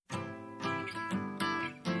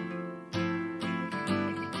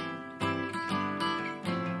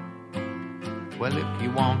Well, if you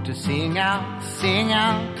want to sing out, sing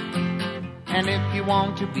out. And if you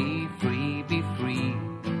want to be free, be free.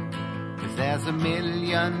 'Cause there's a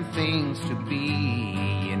million things to be,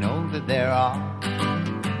 you know that there are.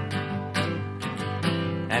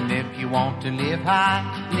 And if you want to live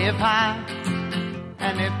high, live high.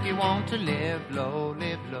 And if you want to live low,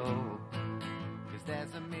 live low. 'Cause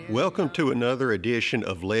there's a million... Welcome to another edition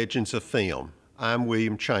of Legends of Film. I'm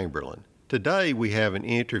William Chamberlain. Today we have an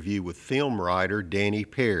interview with film writer Danny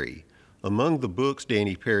Perry. Among the books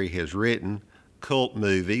Danny Perry has written, Cult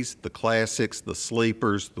Movies, The Classics, The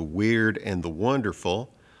Sleepers, The Weird, and The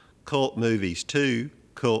Wonderful, Cult Movies 2,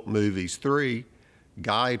 Cult Movies 3,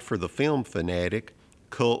 Guide for the Film Fanatic,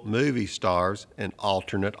 Cult Movie Stars, and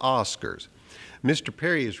Alternate Oscars. Mr.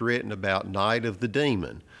 Perry has written about Night of the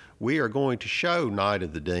Demon. We are going to show Night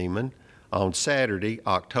of the Demon on Saturday,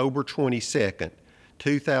 October 22nd,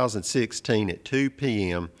 2016 at 2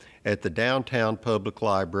 p.m. at the Downtown Public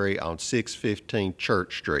Library on 615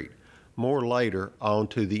 Church Street. More later, on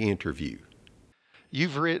to the interview.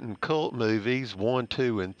 You've written Cult Movies 1,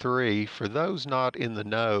 2, and 3. For those not in the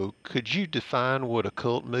know, could you define what a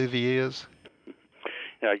cult movie is?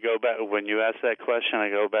 Yeah, I go back, when you ask that question, I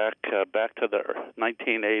go back to the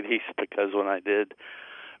 1980s, because when I did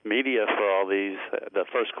media for all these, the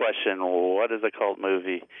first question, what is a cult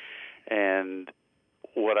movie? And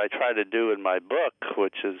what I try to do in my book,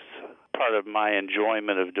 which is part of my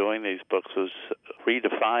enjoyment of doing these books, was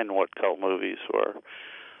redefine what cult movies were.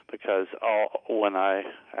 Because when I,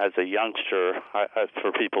 as a youngster,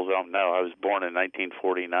 for people who don't know, I was born in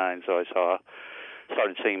 1949, so I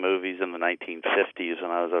started seeing movies in the 1950s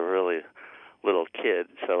when I was a really little kid.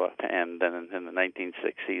 And then in the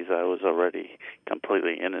 1960s, I was already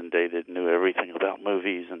completely inundated, knew everything about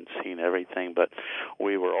movies and seen everything. But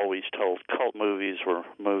we were always told cult movies were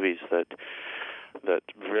movies that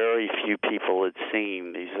very few people had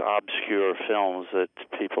seen, these obscure films that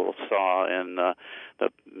people saw in the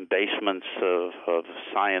basements of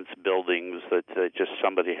science buildings, that just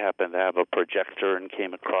somebody happened to have a projector and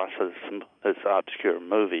came across this obscure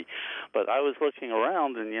movie. But I was looking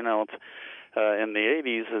around, and in the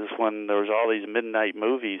 80s is when there was all these midnight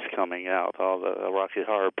movies coming out, all the Rocky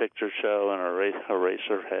Horror Picture Show and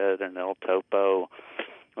Eraserhead and El Topo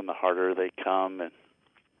and The Harder They Come,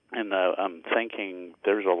 and I'm thinking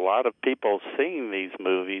there's a lot of people seeing these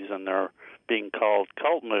movies, and they're being called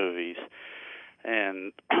cult movies,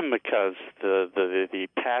 and because the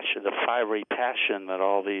passion, the fiery passion that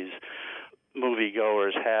all these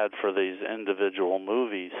moviegoers had for these individual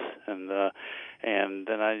movies, and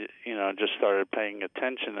then I just started paying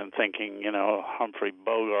attention and thinking, Humphrey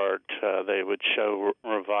Bogart, they would show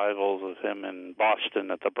revivals of him in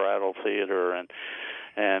Boston at the Brattle Theater, and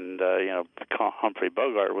Humphrey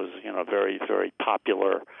Bogart was a very, very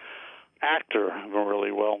popular actor,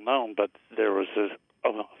 really well known, but there was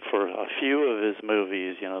for a few of his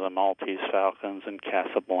movies, the Maltese Falcons and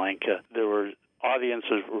Casablanca, there were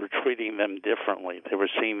audiences were treating them differently. They were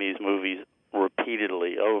seeing these movies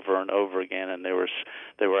repeatedly over and over again, and they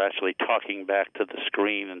were actually talking back to the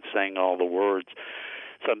screen and saying all the words.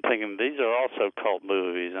 So I'm thinking these are also cult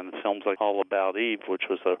movies, and films like All About Eve, which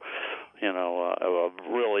was a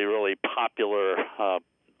really, really popular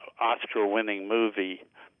Oscar-winning movie.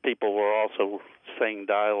 People were also saying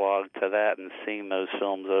dialogue to that and seeing those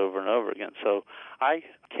films over and over again. So I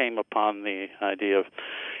came upon the idea of,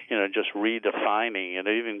 just redefining, and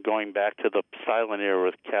even going back to the silent era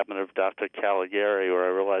with Cabinet of Dr. Caligari, where I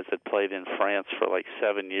realized it played in France for like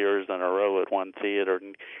 7 years in a row at one theater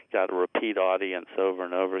and got a repeat audience over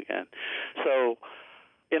and over again. So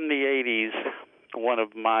in the 80s, one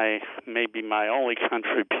of maybe my only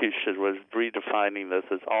contribution was redefining this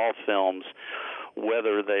as all films,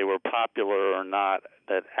 whether they were popular or not,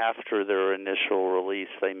 that after their initial release,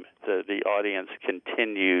 the audience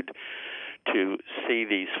continued to see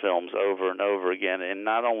these films over and over again. And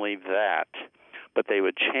not only that, but they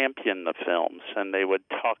would champion the films, and they would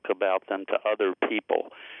talk about them to other people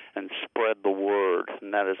and spread the word.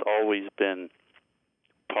 And that has always been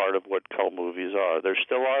part of what cult movies are. There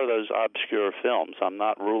still are those obscure films. I'm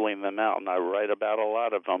not ruling them out, and I write about a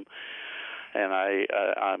lot of them. And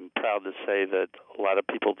I'm proud to say that a lot of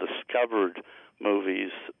people discovered movies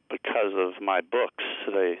because of my books.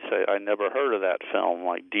 They say, I never heard of that film,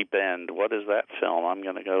 like Deep End. What is that film? I'm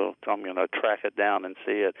going to track it down and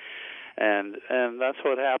see it. And that's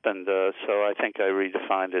what happened. So I think I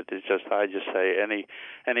redefined it. I just say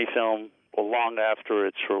any film long after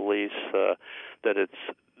its release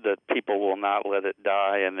that people will not let it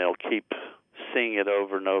die, and they'll keep seeing it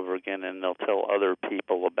over and over again, and they'll tell other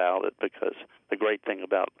people about it, because the great thing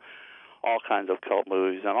about all kinds of cult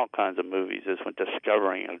movies and all kinds of movies is when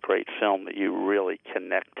discovering a great film that you really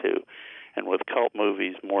connect to. And with cult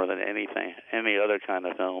movies, more than anything, any other kind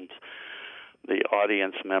of films, the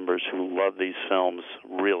audience members who love these films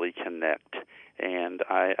really connect. And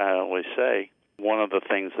I always say, one of the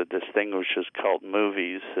things that distinguishes cult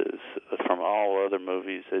movies is, from all other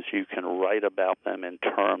movies, is you can write about them in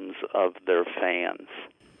terms of their fans.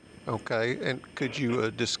 Okay, and could you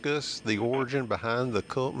discuss the origin behind the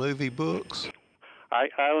cult movie books? I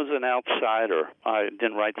was an outsider. I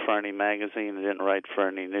didn't write for any magazine. I didn't write for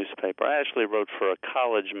any newspaper. I actually wrote for a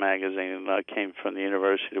college magazine. I came from the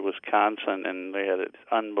University of Wisconsin, and they had an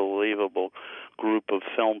unbelievable group of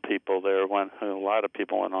film people there. A lot of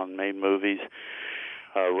people went on and made movies,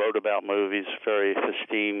 wrote about movies, very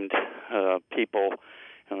esteemed people.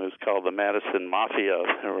 It was called the Madison Mafia.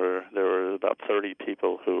 There were about 30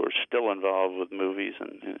 people who were still involved with movies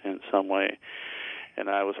in some way. And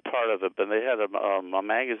I was part of it, but they had a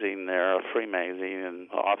magazine there, a free magazine, and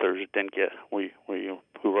authors didn't get, who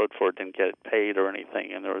wrote for it didn't get paid or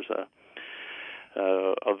anything. And there was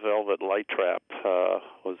a Velvet Light Trap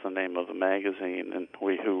was the name of the magazine, and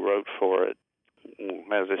who wrote for it.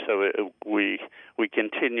 As I said, we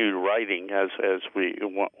continued writing as we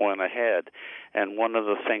went ahead. And one of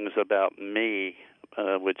the things about me,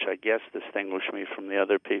 which I guess distinguished me from the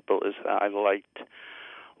other people, is I liked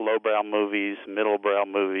lowbrow movies, middlebrow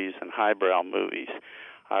movies, and highbrow movies.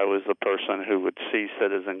 I was the person who would see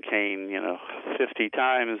Citizen Kane, 50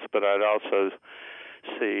 times, but I'd also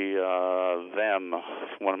see Them,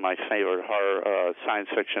 one of my favorite science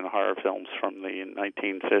fiction horror films from the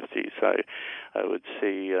 1950s. I would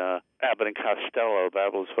see Abbott and Costello.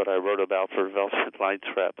 That was what I wrote about for Velvet Light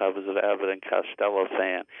Trap. I was an Abbott and Costello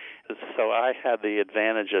fan. So I had the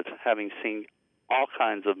advantage of having seen all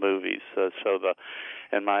kinds of movies.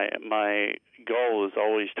 And my goal is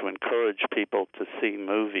always to encourage people to see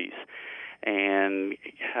movies and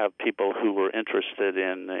have people who were interested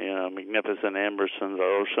in Magnificent Ambersons or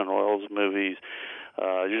Orson Welles movies,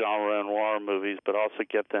 genre noir movies, but also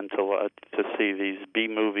get them to see these B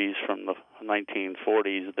movies from the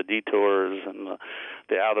 1940s, the Detours and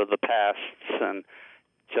the Out of the Pasts, and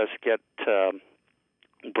just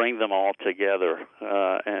bring them all together.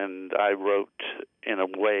 And I wrote in a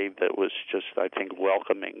way that was just, I think,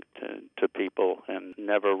 welcoming to people, and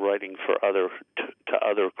never writing for other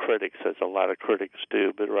critics, as a lot of critics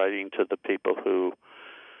do, but writing to the people who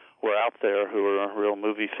were out there who were real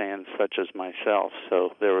movie fans, such as myself.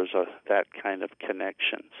 So there was that kind of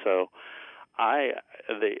connection. So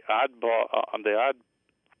the odd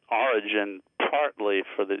origin partly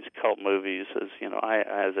for these cult movies is,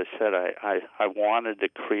 as I said, I wanted to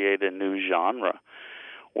create a new genre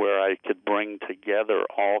where I could bring together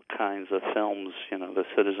all kinds of films, the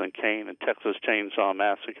Citizen Kane and Texas Chainsaw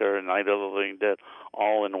Massacre and Night of the Living Dead,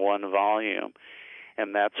 all in one volume.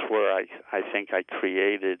 And that's where I think I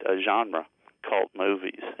created a genre, cult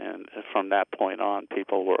movies. And from that point on,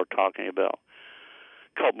 people were talking about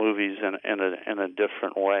cult movies in a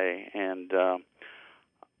different way. And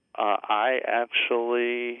I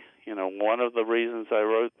actually, one of the reasons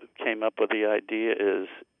I came up with the idea is,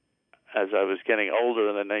 as I was getting older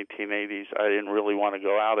in the 1980s, I didn't really want to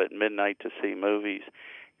go out at midnight to see movies,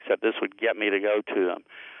 except this would get me to go to them.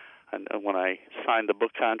 And when I signed the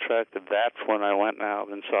book contract, that's when I went out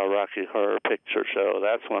and saw Rocky Horror Picture Show.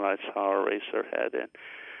 That's when I saw Eraserhead and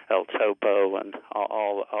El Topo and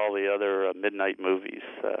all the other midnight movies.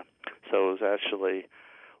 So it was actually,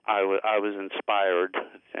 I was inspired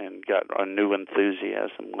and got a new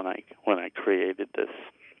enthusiasm when I created this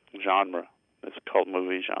genre, this cult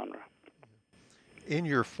movie genre. In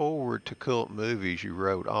your foreword to cult movies, you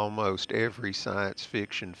wrote almost every science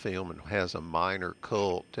fiction film has a minor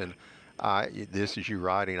cult, and this is you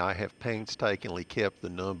writing, I have painstakingly kept the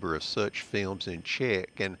number of such films in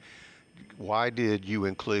check. And why did you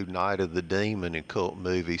include Night of the Demon in cult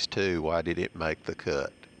movies too? Why did it make the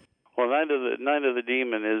cut? Well, Night of the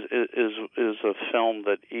Demon is a film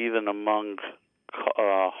that even among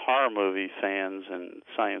horror movie fans and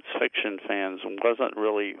science fiction fans wasn't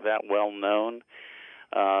really that well known.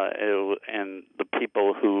 And the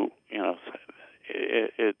people who,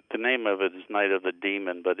 the name of it is Night of the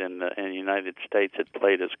Demon, but in the United States it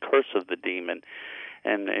played as Curse of the Demon,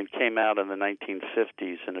 and it came out in the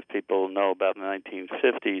 1950s. And if people know about the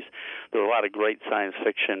 1950s, there were a lot of great science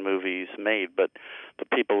fiction movies made, but the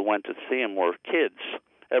people who went to see them were kids.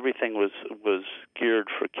 everything was geared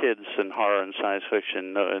for kids in horror and science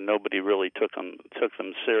fiction, and nobody really took them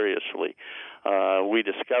seriously. We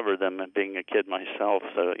discovered them, and being a kid myself,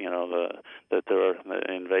 that there were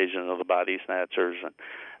the invasion of the body snatchers,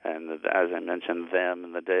 and as I mentioned, them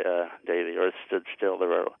and the day the Earth stood still. There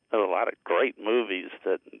were a lot of great movies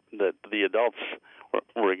that the adults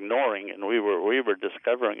were ignoring, and we were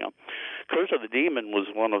discovering them. Curse of the Demon was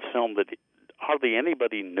one of the films that hardly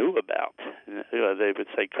anybody knew about. They would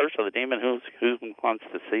say, Curse of the Demon, who wants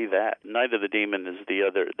to see that? Night of the Demon is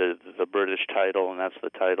the British title, and that's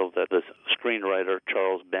the title that the screenwriter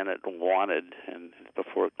Charles Bennett wanted, and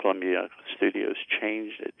before Columbia Studios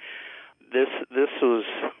changed it.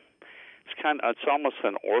 It's almost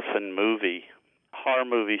an orphan movie. Horror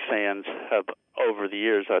movie fans have, over the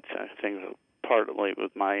years, I think partly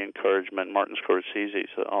with my encouragement, Martin Scorsese is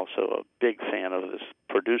also a big fan of this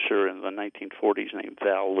producer in the 1940s named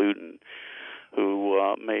Val Lewton,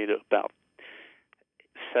 who made about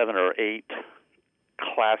 7 or 8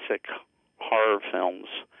 classic horror films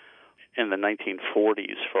in the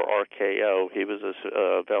 1940s for RKO. He was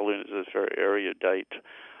Val Lewton is this very erudite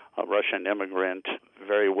Russian immigrant,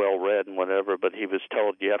 very well read and whatever, but he was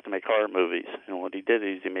told you have to make horror movies. And what he did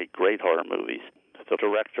is he made great horror movies. The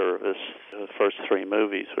director of his first 3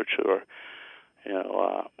 movies, which were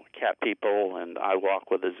Cat People and I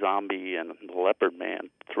Walk with a Zombie and The Leopard Man,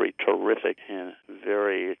 3 terrific and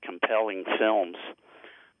very compelling films.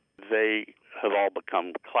 They have all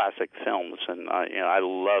become classic films, and I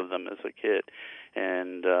love them as a kid.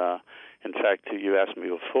 And in fact, you asked me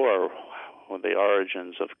before, one of the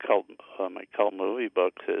origins of my cult movie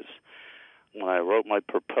books is when I wrote my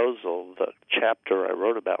proposal, the chapter I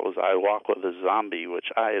wrote about was I Walk with a Zombie, which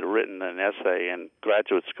I had written an essay in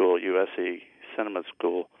graduate school, USC Cinema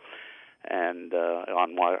School, and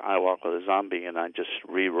on why I Walk with a Zombie, and I just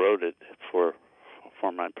rewrote it for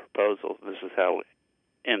my proposal. This is how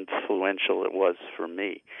influential it was for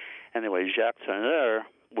me. Anyway, Jacques Tourneur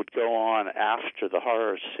would go on after the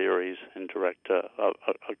horror series and direct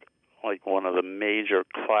like one of the major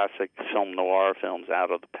classic film noir films out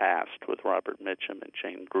of the past with Robert Mitchum and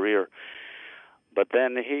Jane Greer. But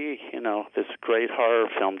then he, this great horror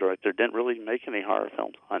film director, didn't really make any horror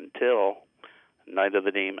films until Night of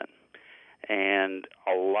the Demon. And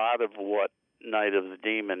a lot of what Night of the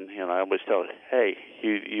Demon, I always tell, hey,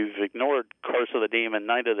 you've ignored Curse of the Demon,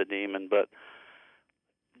 Night of the Demon, but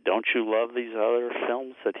don't you love these other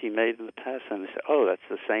films that he made in the past? And they say, oh, that's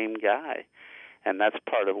the same guy. And that's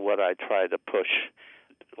part of what I try to push.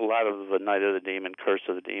 A lot of the Night of the Demon, Curse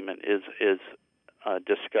of the Demon is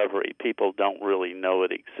discovery. People don't really know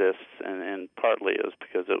it exists, and partly is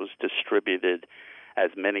because it was distributed, as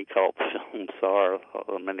many cult films are,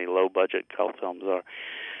 or many low-budget cult films are,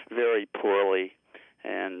 very poorly,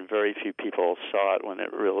 and very few people saw it when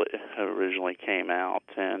it really originally came out,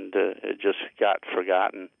 and it just got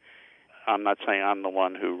forgotten. I'm not saying I'm the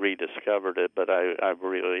one who rediscovered it, but I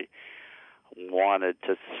really wanted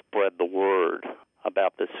to spread the word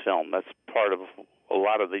about this film. That's part of a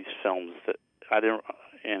lot of these films that I didn't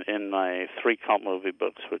in my 3 cult movie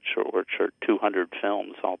books, which are 200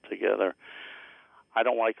 films altogether. I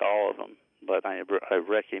don't like all of them, but I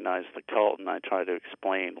recognize the cult, and I try to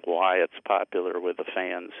explain why it's popular with the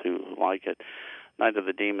fans who like it. Night of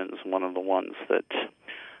the Demon is one of the ones that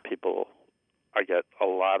I get a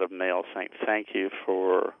lot of mail saying, thank you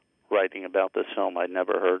for writing about this film. I'd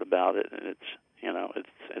never heard about it, and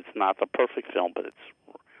it's not the perfect film, but it's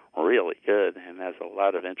really good and has a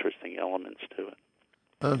lot of interesting elements to it.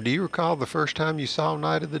 Do you recall the first time you saw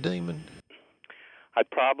Night of the Demon? I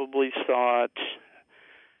probably saw it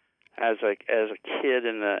as a kid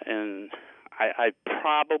I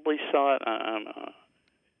probably saw it.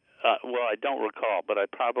 Well, I don't recall, but I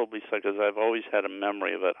probably saw it because I've always had a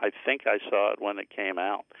memory of it. I think I saw it when it came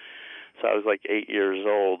out. So I was like 8 years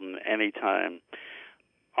old, and anytime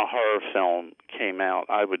a horror film came out,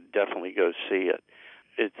 I would definitely go see it.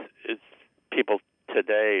 It's people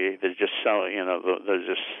today, they're just so, there's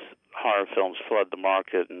just horror films flood the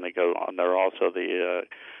market, and they're also the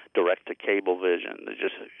direct-to-cable vision. They're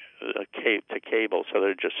just to cable, so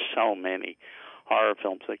there are just so many horror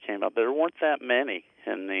films that came out. There weren't that many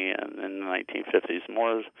in the 1950s,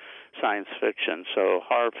 more science fiction, so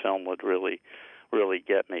horror film would really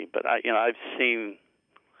get me. But I've seen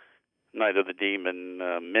Night of the Demon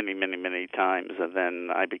many, many, many times, and then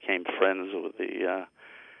I became friends with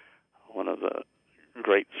one of the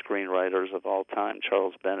great screenwriters of all time,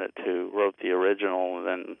 Charles Bennett, who wrote the original, and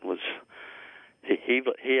then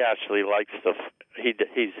he actually likes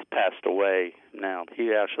he's passed away now.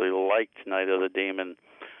 He actually liked Night of the Demon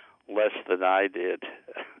less than I did.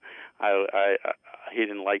 He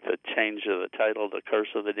didn't like the change of the title, The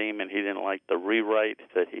Curse of the Demon. He didn't like the rewrite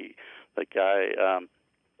that the guy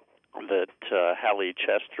that Hallie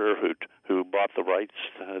Chester, who bought the rights,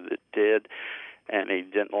 did. And he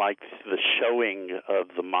didn't like the showing of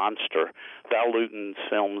the monster. Val Lewton's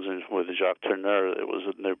films with Jacques Tourneur,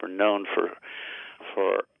 they were known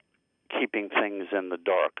for keeping things in the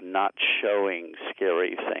dark, not showing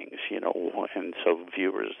scary things, and so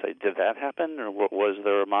viewers say, did that happen, or was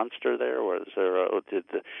there a monster there?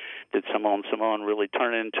 Did Simone really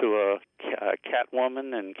turn into a cat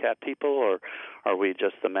woman and cat people, or are we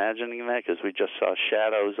just imagining that because we just saw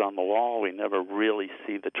shadows on the wall? We never really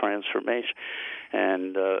see the transformation,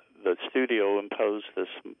 and the studio imposed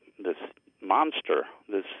this monster,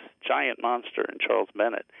 this giant monster, and Charles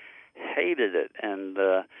Bennett hated it, and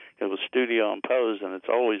it was studio imposed, and it's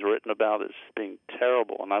always written about as being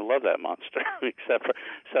terrible. And I love that monster, except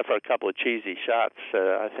for a couple of cheesy shots.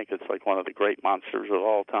 I think it's like one of the great monsters of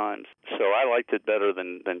all times. So I liked it better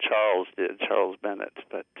than Charles did, Charles Bennett.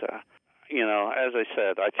 But as I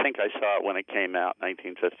said, I think I saw it when it came out,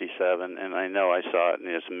 1957, and I know I saw it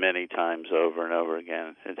as many times over and over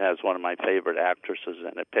again. It has one of my favorite actresses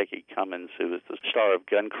in it, Peggy Cummins, who was the star of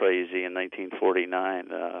Gun Crazy in 1949,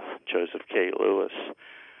 Joseph Q.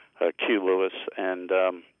 Lewis, and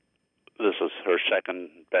this was her second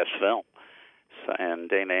best film. And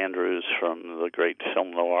Dana Andrews from the great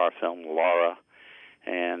film noir film Laura,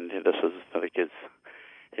 and this was, I think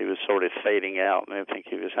he was sort of fading out, and I think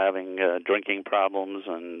he was having drinking problems,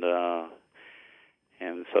 and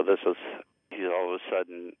so he's all of a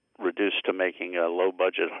sudden reduced to making a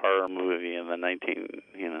low-budget horror movie in the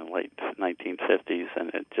late 1950s, and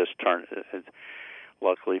it just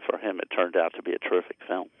luckily for him, it turned out to be a terrific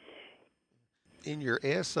film. In your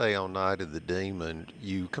essay on Night of the Demon,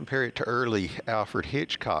 you compare it to early Alfred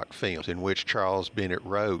Hitchcock films in which Charles Bennett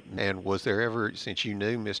wrote. And was there ever, since you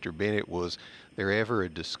knew Mr. Bennett, was there ever a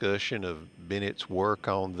discussion of Bennett's work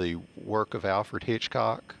on the work of Alfred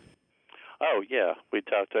Hitchcock? Oh, yeah. We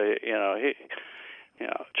talked to,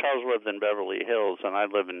 Charles lived in Beverly Hills, and I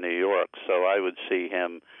live in New York, so I would see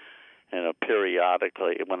him,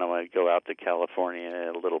 periodically when I would go out to California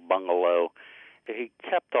in a little bungalow. He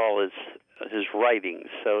kept all his writings,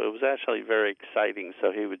 so it was actually very exciting.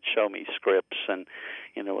 So he would show me scripts, and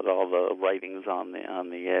with all the writings on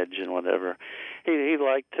the edge and whatever. He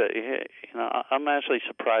liked to. I'm actually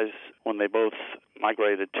surprised when they both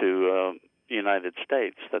migrated to United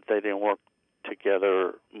States that they didn't work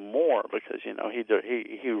together more, because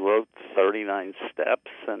he wrote 39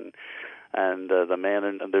 Steps and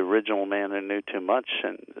the original Man Who Knew Too Much,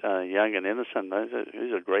 and Young and Innocent.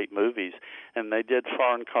 These are great movies, and they did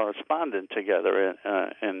Foreign Correspondent together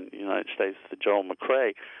in the United States, the Joel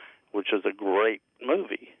McCrea, which is a great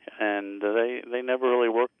movie, and they never really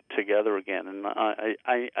worked together again. And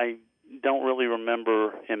I don't really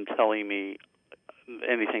remember him telling me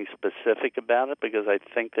anything specific about it, because I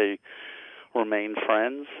think they remained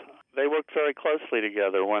friends. They worked very closely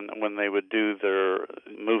together when they would do their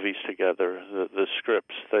movies together. The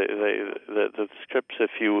scripts, the scripts,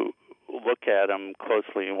 if you look at them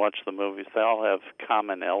closely and watch the movies, they all have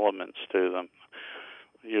common elements to them.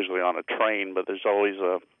 Usually on a train, but there's always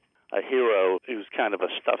a hero who's kind of a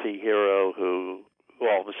stuffy hero who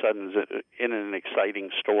all of a sudden is in an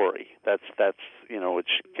exciting story. That's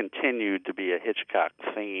which continued to be a Hitchcock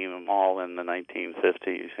theme all in the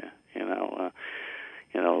 1950s.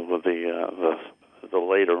 With the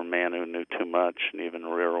later Man Who Knew Too Much, and even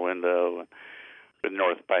Rear Window, and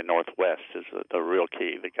North by Northwest is the real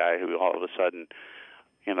key. The guy who all of a sudden,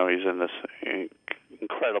 he's in this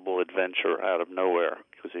incredible adventure out of nowhere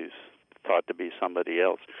because he's thought to be somebody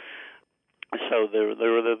else. So there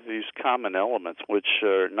were these common elements, which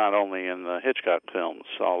are not only in the Hitchcock films,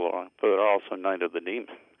 but also Night of the Demon.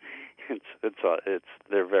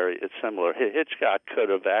 It's similar. Hitchcock could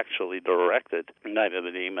have actually directed Night of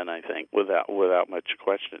the Demon, I think, without much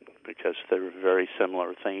question, because they're very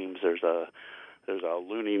similar themes. There's a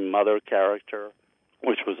loony mother character,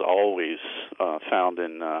 which was always found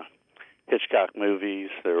in Hitchcock movies.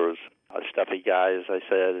 There was a stuffy guy, as I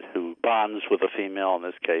said, who bonds with a female. In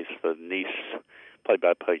this case, the niece, played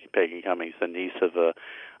by Peggy Cummins, the niece of a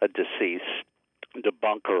deceased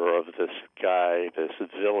debunker of this guy, this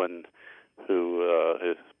villain who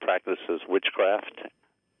practices witchcraft.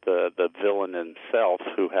 The villain himself,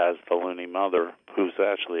 who has the loony mother, who's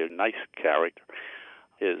actually a nice character,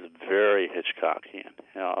 is very Hitchcockian.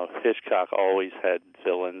 Hitchcock always had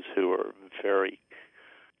villains who were very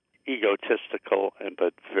egotistical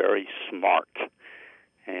but very smart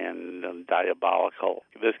and diabolical.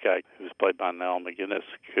 This guy, who's played by Nell McGinnis,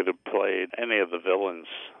 could have played any of the villains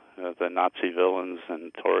the Nazi villains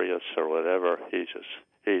and Notorious or whatever. He's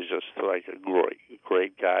just like a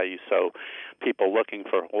great guy. So people looking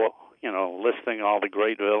for, listing all the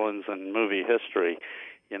great villains in movie history,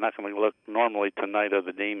 you're not going to look normally to Night of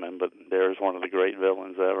the Demon, but there's one of the great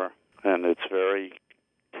villains ever. And it's very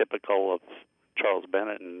typical of Charles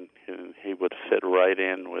Bennett, and he would fit right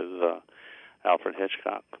in with Alfred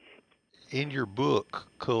Hitchcock. In your book,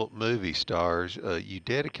 Cult Movie Stars, you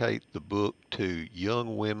dedicate the book to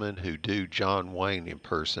young women who do John Wayne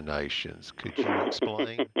impersonations. Could you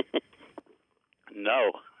explain?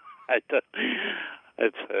 No, it's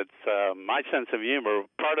my sense of humor.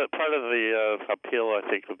 Part of the appeal, I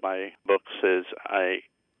think, of my books is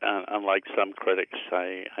unlike some critics,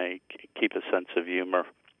 I keep a sense of humor.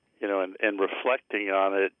 And reflecting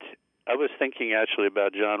on it, I was thinking actually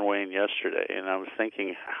about John Wayne yesterday, and I was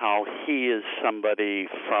thinking how he is somebody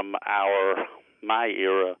from my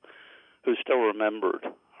era who's still remembered,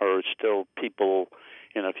 or still people,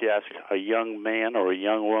 if you ask a young man or a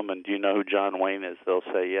young woman, do you know who John Wayne is? They'll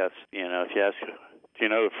say yes. If you ask, do you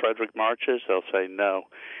know who Frederick March is? They'll say no.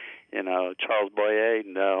 Charles Boyer,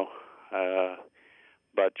 no.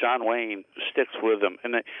 But John Wayne sticks with them.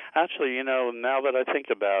 And actually, now that I think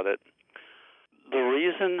about it, the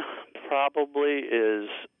reason probably is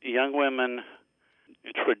young women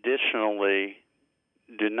traditionally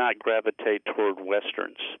do not gravitate toward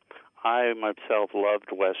Westerns. I myself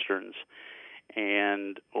loved Westerns.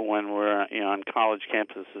 And when we're on college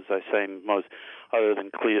campuses, I say most, other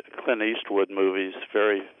than Clint Eastwood movies,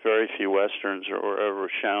 very, very few Westerns are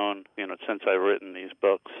ever shown. Since I've written these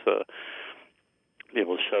books,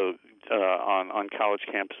 people show on college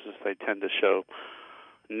campuses. They tend to show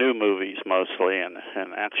new movies mostly and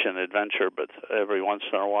action adventure, but every once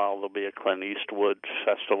in a while there'll be a Clint Eastwood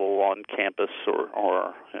festival on campus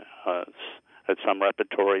or at some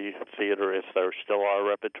repertory theater, if there still are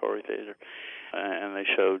repertory theater, and they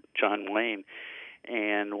showed John Wayne.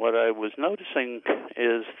 And what I was noticing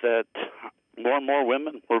is that more and more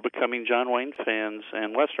women were becoming John Wayne fans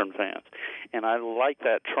and Western fans, and I like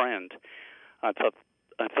that trend. I thought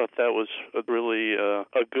that was really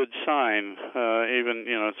a good sign. Even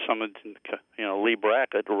someone, Lee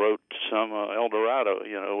Brackett wrote some El Dorado,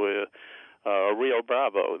 with Rio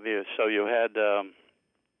Bravo. So you had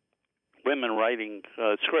women writing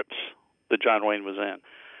scripts that John Wayne was in.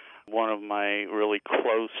 One of my really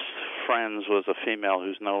close friends was a female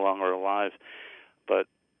who's no longer alive, but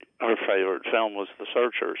her favorite film was The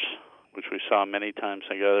Searchers, which we saw many times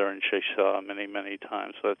together, and she saw many, many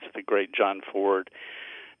times. So that's the great John Ford,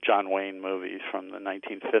 John Wayne movie from the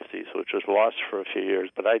 1950s, which was lost for a few years,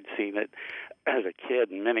 but I'd seen it as a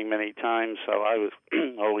kid many, many times, so I was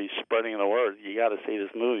always spreading the word, you got to see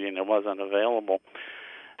this movie, and it wasn't available.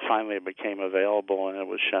 Finally, it became available, and it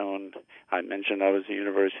was shown. I mentioned I was at the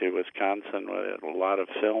University of Wisconsin with a lot of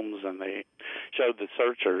films, and they showed The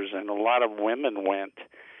Searchers, and a lot of women went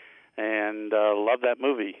and loved that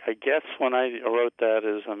movie. I guess when I wrote that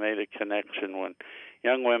is I made a connection when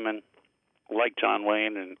young women like John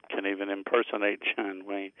Wayne and can even impersonate John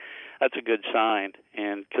Wayne. That's a good sign,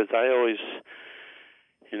 and because I always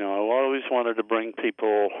wanted to bring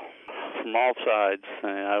people from all sides.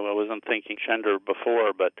 I wasn't thinking gender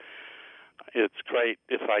before, but it's great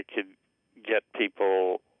if I could get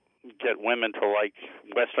women to like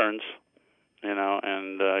Westerns,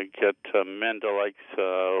 and get men to like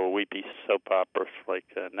weepy soap operas like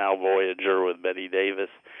Now Voyager with Bette Davis,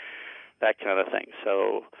 that kind of thing.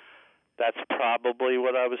 So that's probably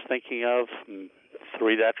what I was thinking of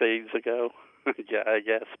 3 decades ago. Yeah, I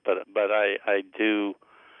guess. But I do,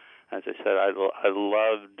 as I said, I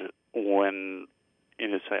loved when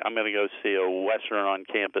say, I'm going to go see a Western on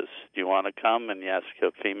campus. Do you want to come? And you ask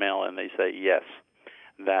a female, and they say yes.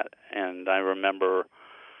 And I remember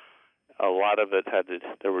a lot of it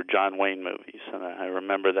there were John Wayne movies, and I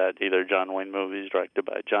remember that either John Wayne movies directed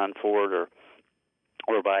by John Ford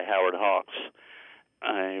or by Howard Hawks.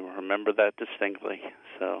 I remember that distinctly.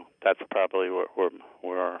 So that's probably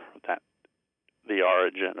where the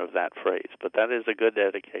origin of that phrase. But that is a good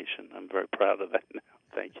dedication. I'm very proud of that now.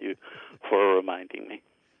 Thank you for reminding me.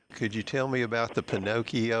 Could you tell me about the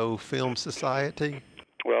Pinocchio Film Society?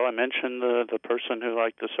 Well, I mentioned the person who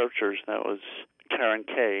liked The Searchers. That was Karen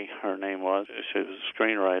Kay, her name was. She was a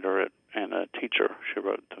screenwriter and a teacher. She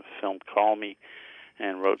wrote the film Call Me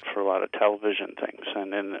and wrote for a lot of television things.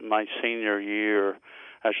 And in my senior year,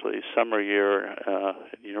 actually summer year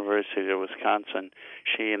at the University of Wisconsin,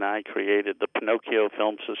 she and I created the Pinocchio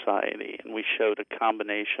Film Society, and we showed a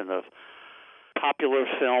combination of popular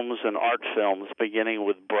films and art films, beginning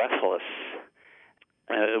with Breathless.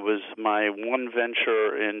 It was my one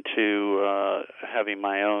venture into having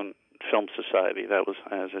my own film society. That was,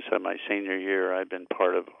 as I said, my senior year. I've been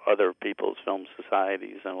part of other people's film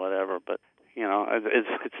societies and whatever, but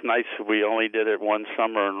it's nice. We only did it one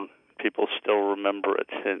summer, and people still remember it.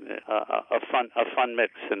 And a fun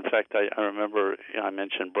mix. In fact, I remember I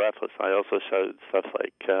mentioned Breathless. I also showed stuff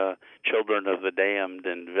like Children of the Damned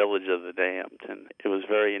and Village of the Damned, and it was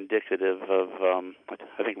very indicative of.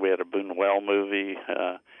 I think we had a Buñuel movie,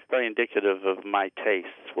 very indicative of my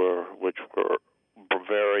tastes, which were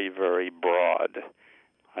very, very broad.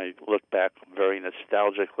 I look back very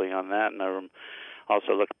nostalgically on that, and I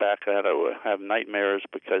also look back at it, have nightmares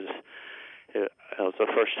because it was the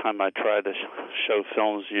first time I tried to show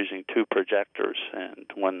films using two projectors, and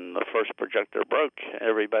when the first projector broke,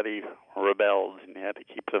 everybody rebelled, and you had to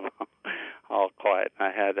keep them all quiet.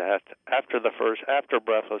 I had to after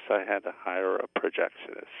Breathless, I had to hire a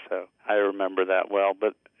projectionist, so I remember that well.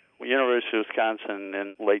 But University of Wisconsin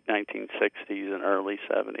in late 1960s and early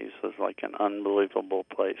 70s was like an unbelievable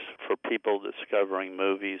place for people discovering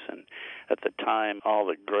movies. And at the time, all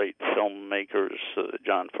the great filmmakers,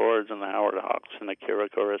 John Fords and the Howard Hawks and Akira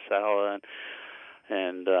Kurosawa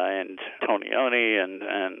and Antonioni and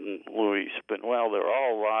Louis Buñuel, they're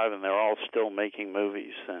all alive and they're all still making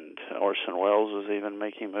movies. And Orson Welles was even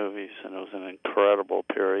making movies, and it was an incredible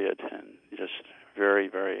period and just very,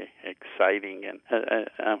 very exciting. And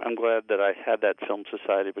I'm glad that I had that film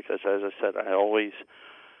society because, as I said,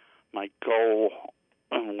 my goal,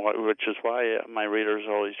 which is why my readers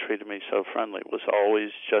always treated me so friendly, was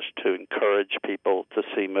always just to encourage people to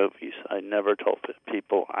see movies. I never told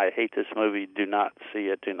people, I hate this movie, do not see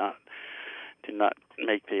it, do not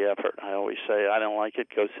make the effort. I always say, I don't like it,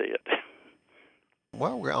 go see it.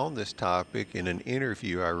 While we're on this topic, in an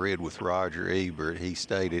interview I read with Roger Ebert, he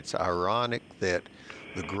stated it's ironic that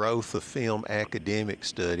the growth of film academic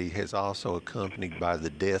study has also accompanied by the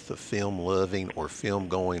death of film-loving or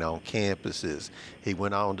film-going on campuses. He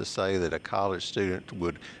went on to say that a college student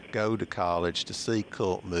would go to college to see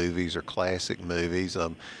cult movies or classic movies.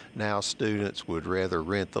 Now students would rather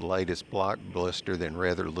rent the latest blockbuster than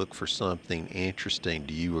rather look for something interesting.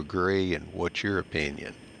 Do you agree, and what's your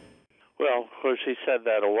opinion? Well, of course, he said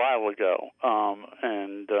that a while ago,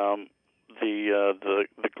 and the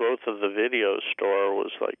growth of the video store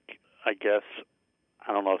was like, I guess,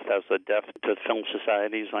 I don't know if that's a death to film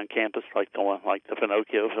societies on campus, like the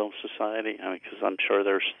Pinocchio Film Society. I mean, because I'm sure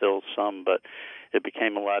there's still some, but it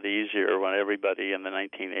became a lot easier when everybody in the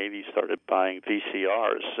 1980s started buying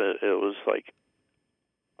VCRs. It was like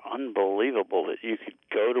unbelievable that you could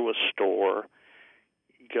go to a store,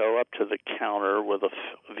 go up to the counter with a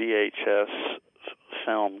VHS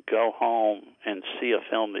film, go home and see a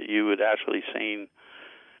film that you had actually seen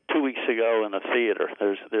 2 weeks ago in a theater.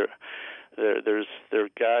 There are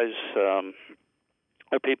guys, there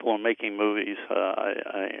are people who are making movies.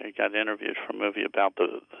 I got interviewed for a movie about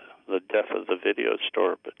the death of the video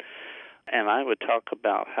store, and I would talk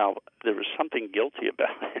about how there was something guilty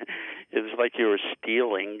about it. It was like you were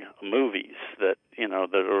stealing movies that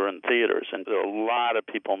were in theaters, and there were a lot of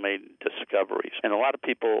people made discoveries. And a lot of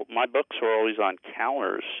people, my books were always on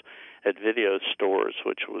counters at video stores,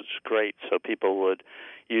 which was great. So people would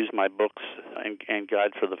use my books and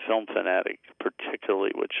Guide for the Film Fanatic,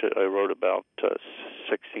 particularly, which I wrote about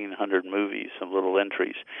 1,600 movies and little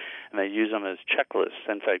entries, and they use them as checklists.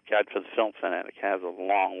 In fact, Guide for the Film Fanatic has a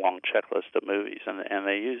long, long checklist of movies, and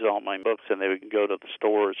they use all my books, and they would go to the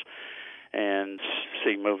stores and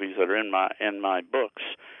see movies that are in my books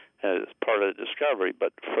as part of the discovery.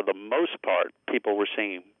 But for the most part, people were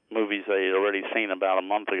seeing movies they had already seen about a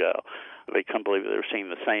month ago. They couldn't believe they were seeing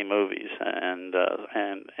the same movies, and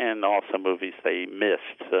also movies they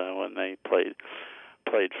missed when they played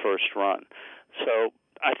first run. So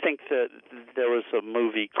I think that there was a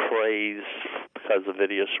movie craze because of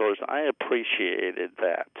video stores. I appreciated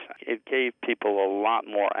that. It gave people a lot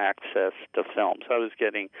more access to films. I was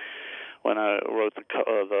getting, when I wrote the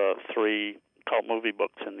three cult movie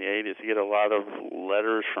books in the 80s, you get a lot of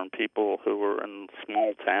letters from people who were in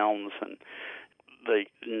small towns, and they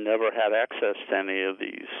never had access to any of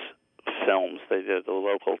these films. They did the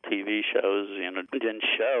local TV shows, didn't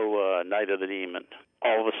show Night of the Demon.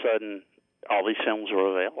 All of a sudden, all these films were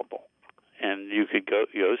available, and you could go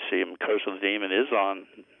see them. Curse of the Demon is on,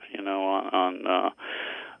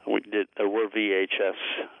 there were VHS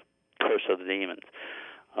Curse of the Demon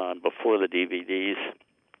before the DVDs,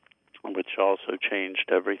 which also changed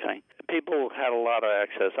everything. People had a lot of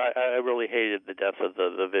access. I really hated the death of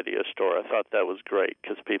the video store. I thought that was great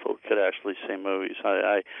because people could actually see movies.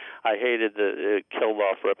 I hated that it killed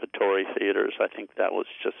off repertory theaters. I think that was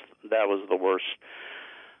the worst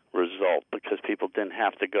result, because people didn't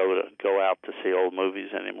have to go out to see old movies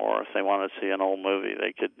anymore. If they wanted to see an old movie,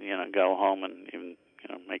 they could go home and even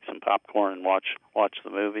make some popcorn and watch the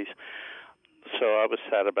movies. So I was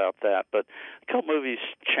sad about that. But cult movies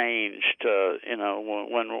changed.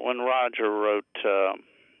 When Roger wrote,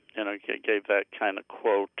 gave that kind of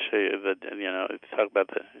quote that talk about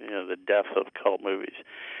the death of cult movies.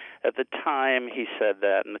 At the time he said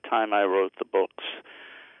that, and the time I wrote the books,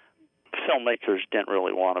 filmmakers didn't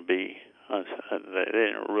really want to be. They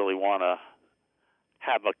didn't really want to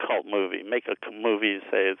have a cult movie, make a movie and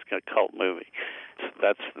say it's a cult movie.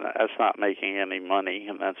 That's not making any money,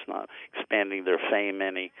 and that's not expanding their fame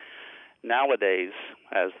any. Nowadays,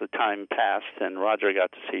 as the time passed and Roger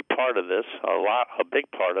got to see part of this, a big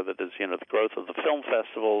part of it is the growth of the film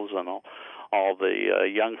festivals and all the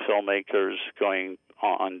young filmmakers going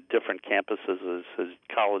on different campuses as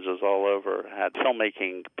colleges all over had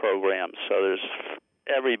filmmaking programs. So there's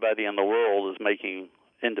everybody in the world is making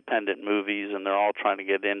independent movies, and they're all trying to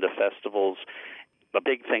get into festivals. The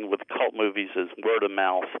big thing with cult movies is word of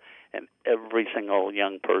mouth, and every single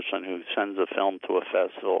young person who sends a film to a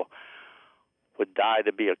festival would die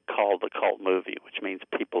to be called a cult movie, which means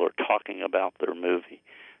people are talking about their movie.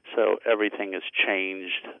 So everything has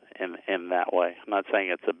changed in that way. I'm not saying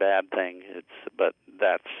it's a bad thing, but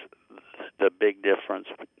that's the big difference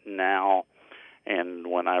now and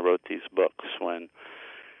when I wrote these books, when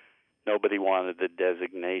nobody wanted the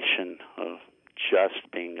designation of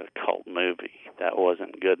just being a cult movie. That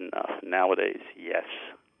wasn't good enough. Nowadays, yes,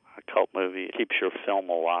 a cult movie keeps your film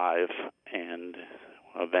alive, and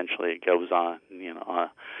eventually it goes on,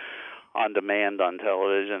 on demand on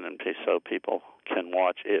television, and so people can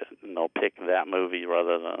watch it, and they'll pick that movie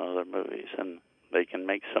rather than other movies, and they can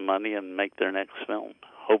make some money and make their next film,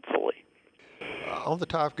 hopefully. On the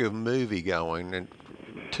topic of movie going, and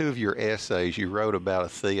two of your essays, you wrote about a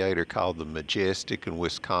theater called the Majestic in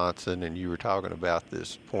Wisconsin, and you were talking about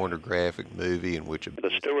this pornographic movie in which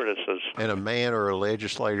the stewardesses and a man or a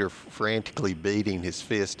legislator frantically beating his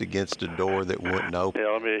fist against a door that wouldn't open.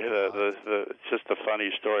 Yeah, it's just a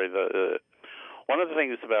funny story. One of the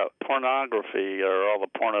things about pornography, or all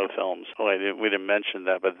the porno films, we didn't mention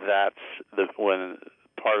that, but that's when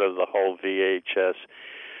part of the whole VHS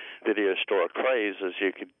video store craze is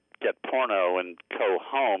you could get porno and go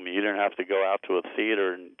home. You didn't have to go out to a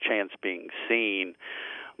theater and chance being seen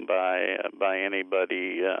by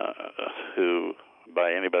anybody who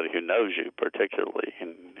knows you, particularly,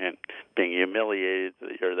 and being humiliated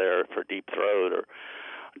that you're there for Deep Throat or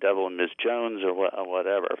Devil and Miss Jones or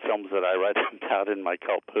whatever. Films that I write about in my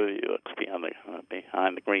cult movie books,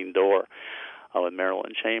 Behind the Green Door with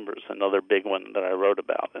Marilyn Chambers, another big one that I wrote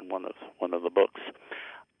about in one of the books.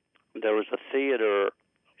 There was a theater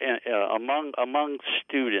among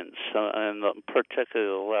students, and particularly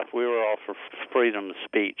the left. We were all for freedom of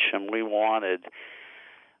speech, and we wanted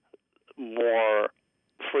more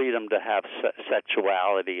freedom to have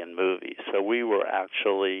sexuality in movies. So we were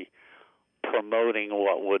actually promoting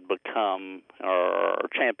what would become, or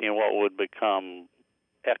championing what would become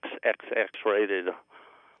XXX-rated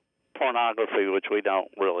pornography, which we don't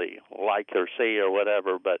really like or see or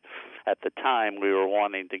whatever, but at the time we were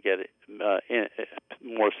wanting to get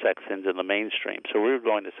more sex into the mainstream. So we were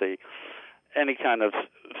going to see any kind of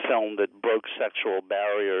film that broke sexual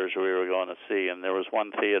barriers we were going to see. And there was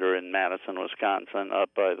one theater in Madison, Wisconsin, up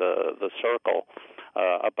by the Circle,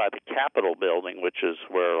 up by the Capitol building, which is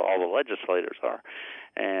where all the legislators are.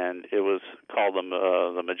 And it was called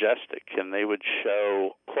the Majestic, and they would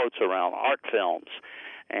show quotes around art films.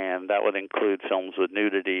 And that would include films with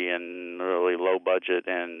nudity and really low budget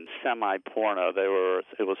and semi-porno.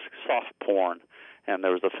 It was soft porn. And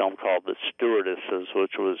there was a film called The Stewardesses,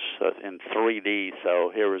 which was in 3D.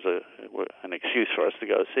 So here was an excuse for us to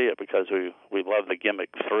go see it, because we loved the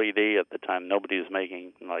gimmick 3D at the time. Nobody was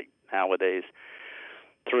making, like nowadays,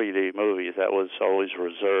 3D movies. That was always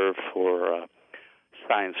reserved for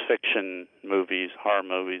science fiction movies, horror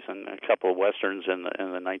movies, and a couple of westerns in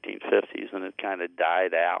the 1950s, and it kind of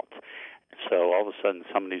died out. So all of a sudden,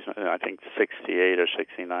 I think 68 or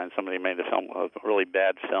 69, somebody made a really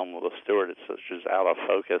bad film with a stewardess, which is out of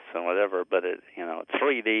focus and whatever, but it's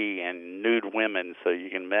 3D and nude women, so you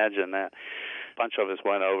can imagine that. A bunch of us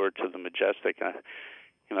went over to the Majestic. It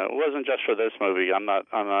wasn't just for this movie. I'm not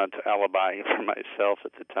alibiing for myself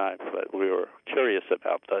at the time, but we were curious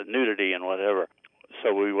about the nudity and whatever.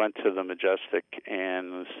 So we went to the Majestic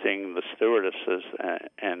and seeing the stewardesses,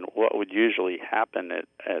 and what would usually happen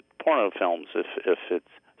at porno films, if it's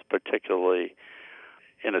particularly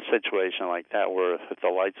in a situation like that, where if the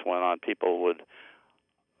lights went on, people would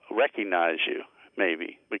recognize you,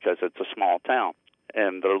 maybe, because it's a small town.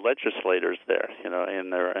 and there are legislators there, in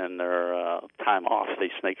their time off. They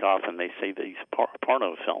sneak off and they see these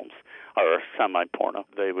porno films, or semi-porno.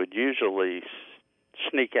 They would usually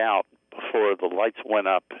sneak out before the lights went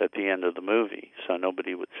up at the end of the movie, so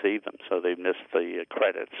nobody would see them, so they missed the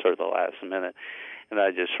credits or the last minute. And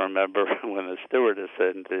I just remember when the stewardess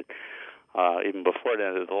said that even before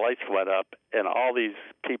the lights went up, and all these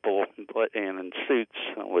people in suits,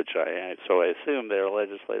 which I assume they're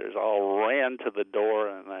legislators, all ran to the door,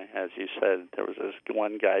 and as you said, there was this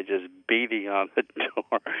one guy just beating on the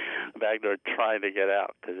door, back door, trying to get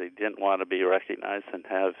out because he didn't want to be recognized and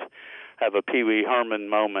have a Pee Wee Herman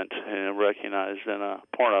moment recognized in a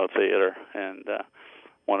porno theater. And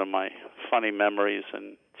one of my funny memories,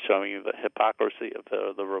 and showing you the hypocrisy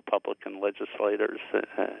of the Republican legislators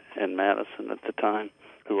in Madison at the time,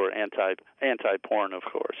 who were anti-porn, of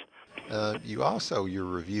course. Your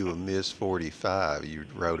review of Ms. 45, you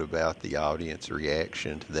wrote about the audience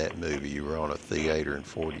reaction to that movie. You were on a theater in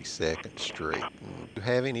 42nd Street. Do you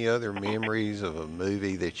have any other memories of a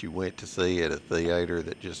movie that you went to see at a theater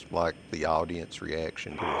that just like the audience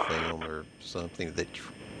reaction to the film, or something that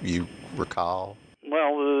you recall?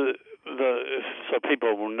 Well, so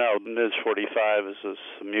people will know, Ms. 45 is this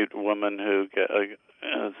mute woman who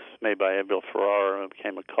is made by Abel Ferrara,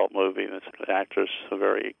 became a cult movie. This actress,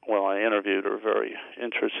 I interviewed her, very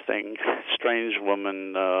interesting, strange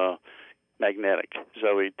woman, magnetic.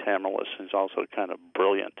 Zoe Tamerlis is also kind of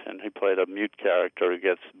brilliant, and he played a mute character who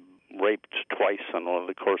gets raped twice in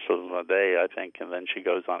the course of a day, I think, and then she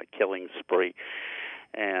goes on a killing spree.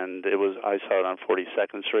 And I saw it on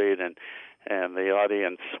 42nd Street, and the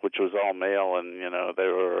audience, which was all male, and they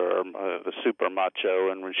were the super macho,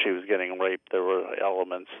 and when she was getting raped, there were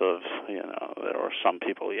elements of, there were some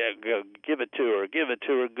people, go, give it to her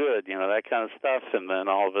good, that kind of stuff, and then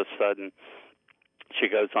all of a sudden, she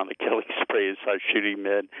goes on the killing spree and starts shooting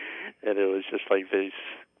men, and it was just like these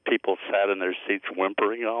people sat in their seats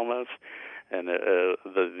whimpering almost, and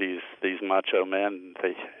these macho men,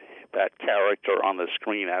 that character on the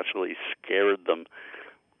screen actually scared them.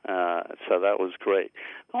 So that was great.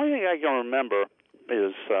 The only thing I can remember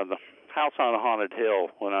is the House on Haunted Hill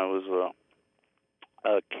when I was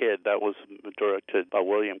a kid. That was directed by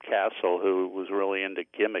William Castle, who was really into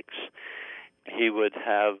gimmicks. He would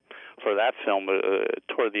have, for that film,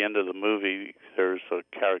 toward the end of the movie, there's a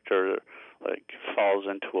character falls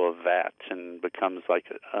into a vat and becomes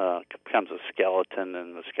a skeleton,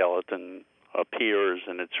 and the skeleton appears,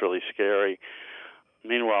 and it's really scary.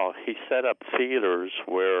 Meanwhile, he set up theaters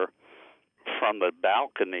where, from the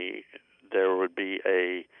balcony, there would be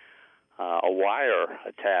a wire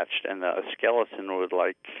attached, and a skeleton would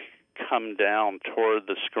come down toward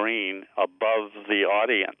the screen above the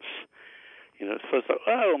audience. So it's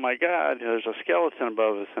oh my God, there's a skeleton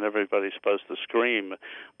above us, and everybody's supposed to scream.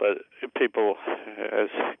 But people, as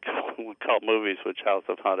cult movies, which House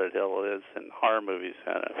of Haunted Hill is, and horror movies,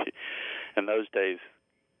 in those days,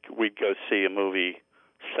 we'd go see a movie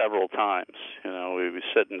several times. We would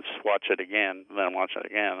sit and watch it again, and then watch it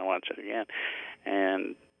again, and watch it again.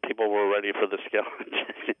 And people were ready for the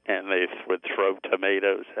skeleton, and they would throw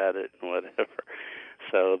tomatoes at it and whatever.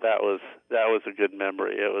 So that was a good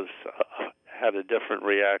memory. It was had a different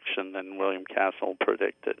reaction than William Castle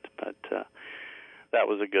predicted, but that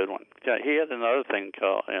was a good one. Yeah, he had another thing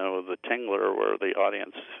called, the Tingler, where the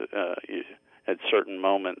audience, at certain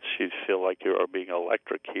moments, you feel like you are being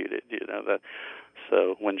electrocuted.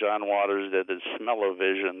 So when John Waters did his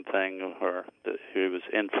smell-o-vision thing, where he was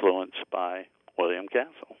influenced by William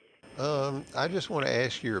Castle. I just want to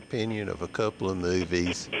ask your opinion of a couple of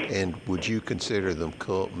movies, and would you consider them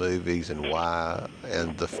cult movies, and why?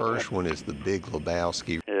 And the first one is The Big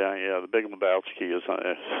Lebowski. Yeah, The Big Lebowski is,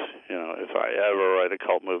 if I ever write a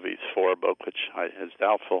cult movies for a book, which is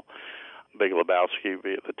doubtful, Big Lebowski would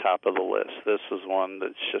be at the top of the list. This is one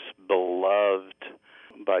that's just beloved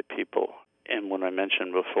by people. And when I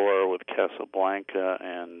mentioned before with Casablanca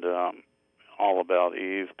and All About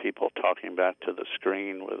Eve, people talking back to the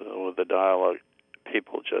screen with the dialogue,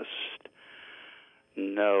 people just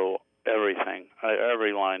know everything,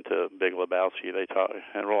 every line to Big Lebowski. They talk,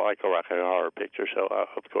 and like a Rocky Horror Picture Show,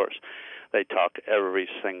 of course, they talk every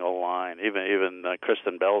single line. Even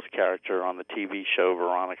Kristen Bell's character on the TV show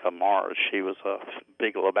Veronica Mars, she was a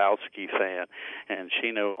Big Lebowski fan, and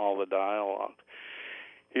she knew all the dialogue.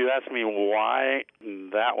 You asked me why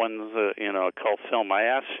that one's a cult film. I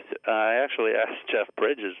actually asked Jeff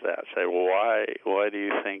Bridges that. Say, why do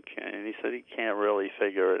you think? And he said he can't really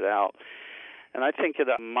figure it out. And I think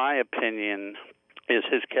my opinion is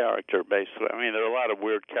his character, basically. I mean, there are a lot of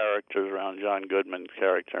weird characters around John Goodman's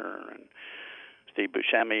character and Steve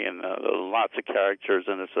Buscemi, and lots of characters,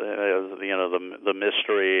 and it's the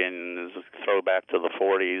mystery, and it's a throwback to the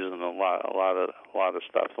 40s, and a lot of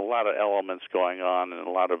stuff, a lot of elements going on, and a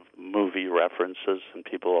lot of movie references, and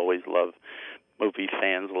movie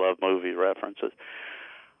fans love movie references.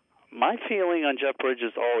 My feeling on Jeff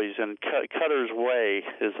Bridges always, and Cutter's Way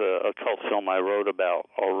is a cult film I wrote about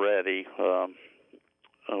already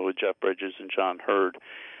with Jeff Bridges and John Hurd.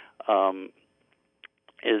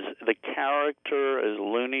 Is the character as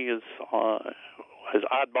loony as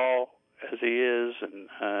oddball as he is,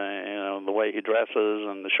 and the way he dresses,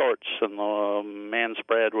 and the shorts, and the man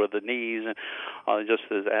spread with the knees, and just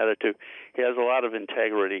his attitude. He has a lot of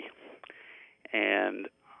integrity, and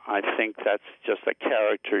I think that's just a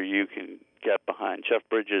character you can get behind. Jeff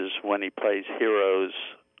Bridges, when he plays heroes,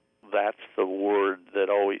 that's the word that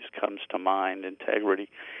always comes to mind, integrity.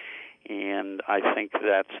 And I think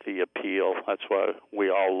that's the appeal. That's why we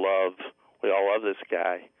all love this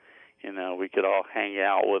guy. We could all hang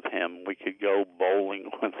out with him. We could go bowling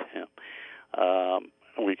with him.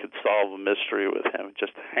 We could solve a mystery with him.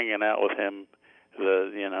 Just hanging out with him,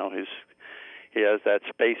 he has that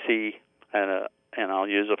spacey, and I'll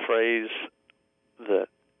use a phrase that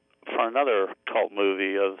for another cult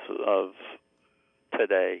movie of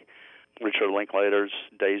today, Richard Linklater's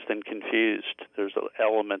Dazed and Confused. There's an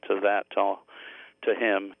element of that to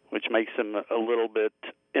him, which makes him a little bit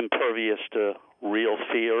impervious to real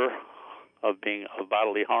fear of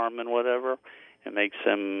bodily harm and whatever. It makes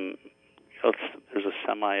him, there's a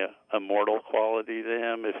semi-immortal quality to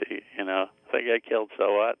him. If he get killed,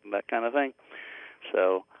 so what, and that kind of thing.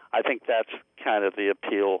 So I think that's kind of the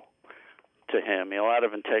appeal to him. A lot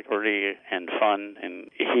of integrity and fun,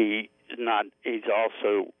 and he's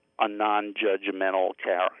also a non-judgmental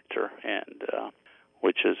character, and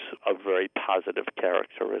which is a very positive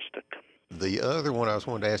characteristic. The other one I was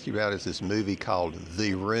wanting to ask you about is this movie called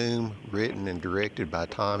The Room, written and directed by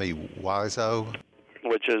Tommy Wiseau.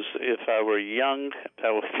 Which is, if I were young,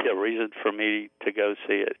 that would be a reason for me to go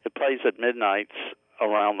see it. It plays at midnights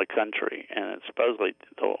around the country, and it's supposedly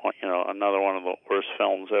another one of the worst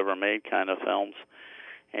films ever made kind of films.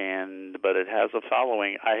 But it has a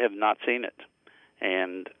following. I have not seen it,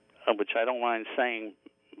 and which I don't mind saying,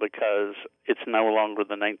 because it's no longer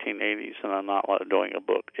the 1980s, and I'm not doing a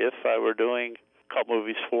book. If I were doing cult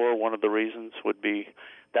movies one of the reasons would be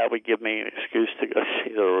that would give me an excuse to go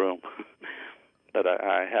see The Room. But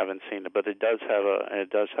I haven't seen it. But it does have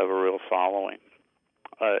a real following.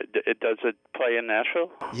 Does it play in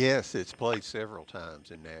Nashville? Yes, it's played several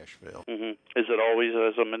times in Nashville. Mm-hmm. Is it always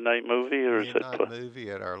as a midnight movie, or is it midnight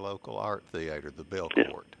movie at our local art theater, the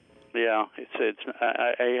Belcourt? Yeah,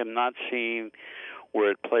 I have not seen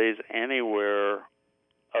where it plays anywhere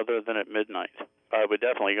other than at midnight. I would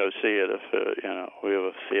definitely go see it if we have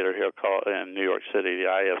a theater here called in New York City, the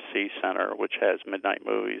IFC Center, which has midnight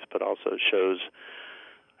movies, but also shows.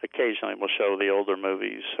 Occasionally, we'll show the older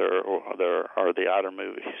movies or the odder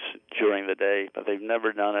movies during the day, but they've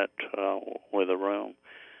never done it with a room.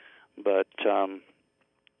 But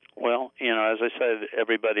as I said,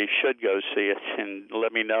 everybody should go see it, and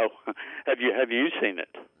let me know. Have you seen it?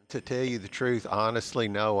 To tell you the truth, honestly,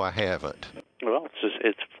 no, I haven't. Well,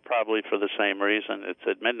 it's probably for the same reason. It's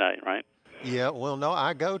at midnight, right? Yeah, well, no,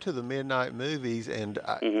 I go to the midnight movies, and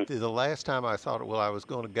the last time I thought, I was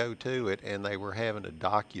going to go to it, and they were having a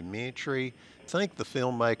documentary. I think the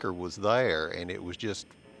filmmaker was there, and it was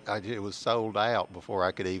it was sold out before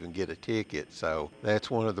I could even get a ticket. So that's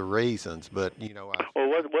one of the reasons. But well,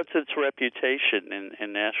 what's its reputation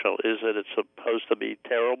in Nashville? Is it it's supposed to be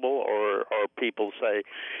terrible, or people say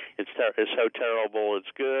it's so terrible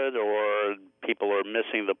it's good, or people are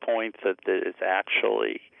missing the point that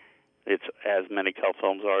it's as many cult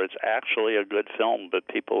films are. It's actually a good film, but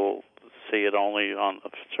people see it only on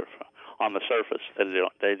the surface.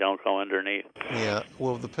 They don't go underneath. Yeah.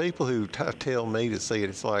 Well, the people who tell me to see it,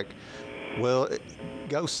 it's like, well,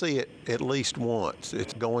 go see it at least once.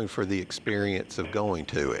 It's going for the experience of going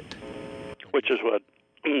to it. Which is what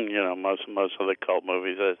most of the cult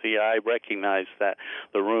movies is. I recognize that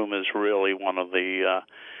The Room is really one of the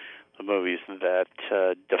movies that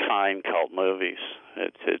define cult movies.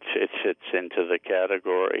 It fits into the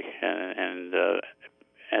category, and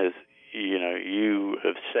as you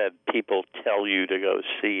have said, people tell you to go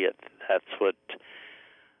see it. That's what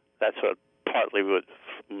partly what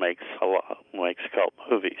makes cult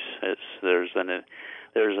movies. There's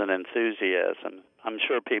an enthusiasm. I'm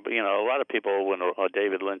sure people, a lot of people, when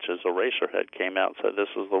David Lynch's Eraserhead came out, said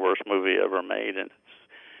this was the worst movie ever made, and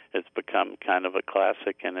it's become kind of a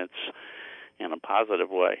classic, and it's in a positive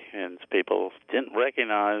way, and people didn't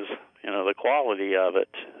recognize, the quality of it.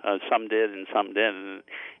 Some did and some didn't,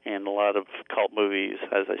 and a lot of cult movies,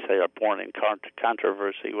 as I say, are born in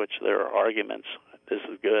controversy, which there are arguments. This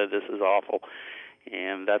is good, this is awful,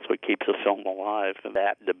 and that's what keeps a film alive,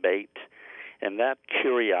 that debate and that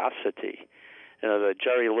curiosity. That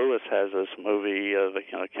Jerry Lewis has this movie, the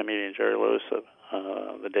comedian Jerry Lewis,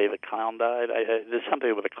 The Day the Clown Died. There's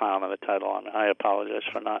something with a clown in the title. I apologize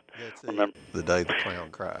for not remembering. The Day the Clown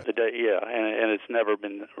Cried. And it's never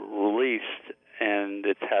been released, and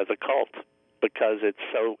it has a cult because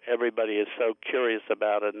everybody is so curious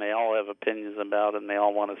about it, and they all have opinions about it, and they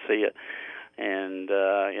all want to see it. And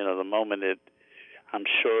the moment I'm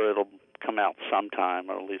sure it'll come out sometime,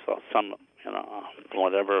 or at least some,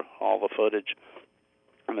 whatever, all the footage.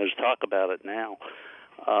 And there's talk about it now.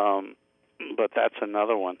 But that's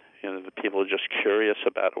another one. The people are just curious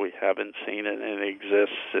about it. We haven't seen it, and it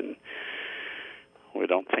exists, and we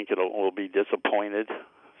don't think we'll be disappointed.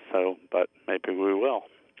 But maybe we will.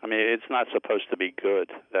 I mean, it's not supposed to be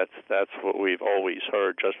good. That's what we've always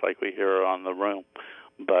heard, just like we hear on The Room.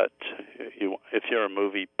 But if you're a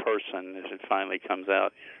movie person, if it finally comes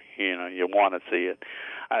out, you want to see it.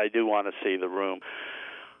 I do want to see The Room.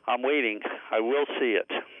 I'm waiting. I will see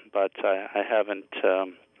it, but I haven't.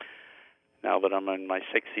 Now that I'm in my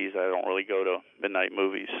 60s, I don't really go to midnight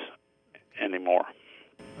movies anymore.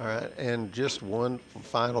 All right, and just one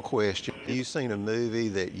final question. Have you seen a movie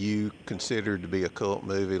that you considered to be a cult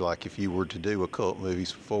movie? Like if you were to do a cult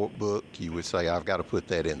movies book, you would say, I've got to put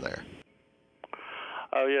that in there.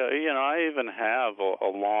 Oh, yeah. I even have a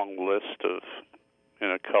long list of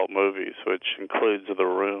cult movies, which includes The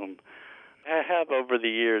Room. I have over the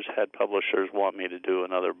years had publishers want me to do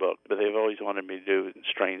another book, but they've always wanted me to do it in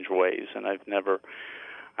strange ways, and I've never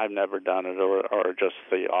done it, or just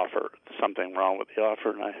the offer, something wrong with the offer,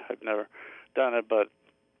 and I've never done it. But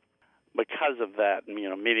because of that,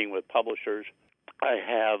 meeting with publishers, I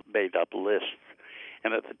have made up lists.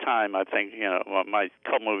 And at the time, I think, my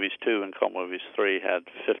Cult Movies 2 and Cult Movies 3 had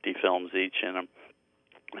 50 films each in them.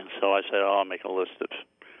 And so I said, I'll make a list of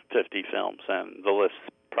 50 films, and the list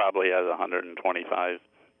probably has 125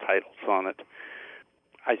 titles on it.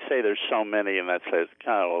 I say there's so many, and that says,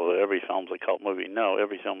 every film's a cult movie. No,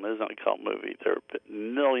 every film isn't a cult movie. There are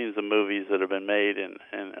millions of movies that have been made and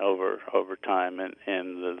over time, and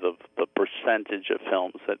the percentage of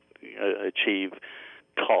films that achieve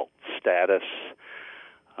cult status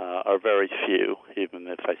are very few. Even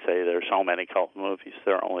if I say there's so many cult movies,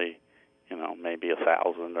 there are only maybe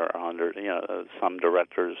 1,000 or 100. Some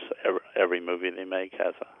directors, every movie they make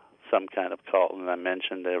has some kind of cult, and I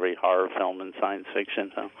mentioned every horror film and science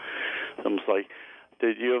fiction films. Like,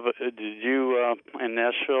 did you in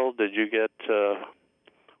Nashville? Did you get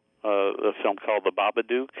a film called The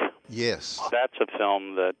Babadook? Yes. That's a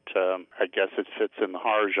film that I guess it fits in the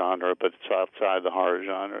horror genre, but it's outside the horror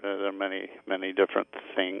genre. There are many different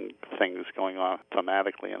things going on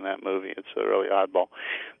thematically in that movie. It's a really oddball.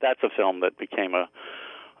 That's a film that became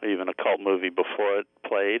even a cult movie before it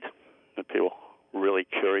played. The people really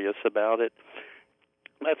curious about it.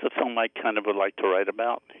 That's a film I kind of would like to write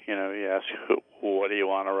about. You ask, what do you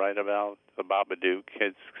want to write about? The Babadook.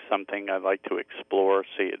 It's something I'd like to explore,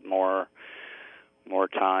 see it more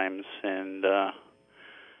times, and there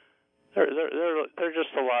are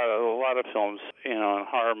just a lot of films, in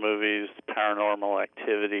horror movies, Paranormal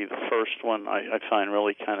Activity. The first one I find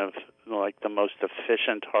really kind of like the most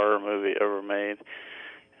efficient horror movie ever made.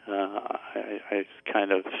 I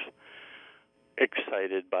kind of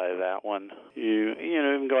excited by that one.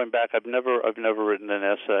 Even going back, I've never written an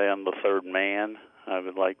essay on The Third Man. I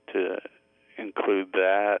would like to include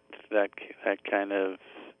that kind of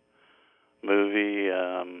movie.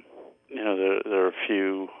 There are a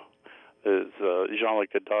few. There's Jean-Luc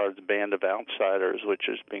Godard's Band of Outsiders, which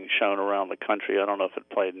is being shown around the country. I don't know if it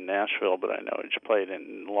played in Nashville, but I know it's played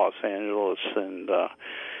in Los Angeles and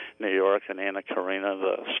New York, and Anna Karina,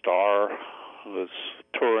 the star, was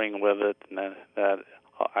touring with it, and that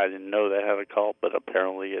I didn't know they had a cult, but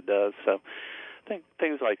apparently it does. So I think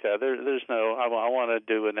things like that. There's no. I want to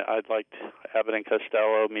do an. I'd like Abbott and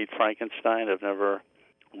Costello Meet Frankenstein. I've never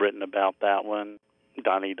written about that one.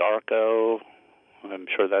 Donnie Darko. I'm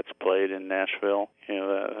sure that's played in Nashville.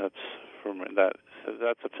 That's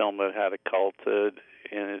a film that had a cult, and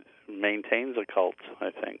it maintains a cult,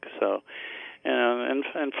 I think. So.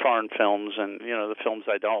 And foreign films, and the films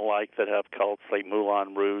I don't like that have cults, like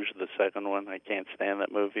Moulin Rouge, the second one. I can't stand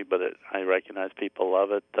that movie, but I recognize people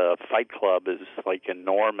love it. Fight Club is like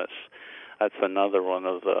enormous. That's another one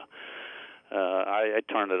of the. I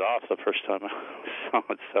turned it off the first time I saw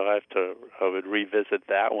it, so I would revisit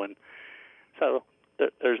that one. So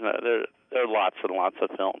there are lots and lots of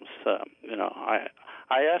films.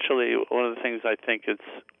 I actually, one of the things I think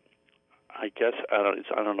I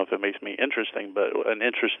don't know if it makes me interesting, but an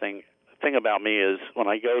interesting thing about me is when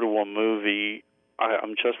I go to a movie,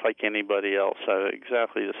 I'm just like anybody else. I have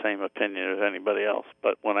exactly the same opinion as anybody else.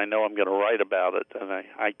 But when I know I'm going to write about it, then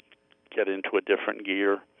I get into a different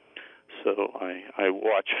gear. So I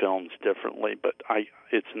watch films differently. But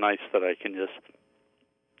it's nice that I can just,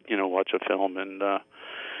 watch a film and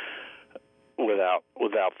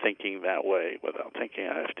without thinking that way, without thinking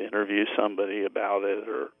I have to interview somebody about it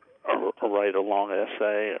or write a long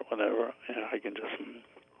essay or whatever. I can just.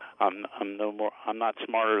 I'm not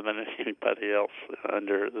smarter than anybody else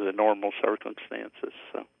under the normal circumstances.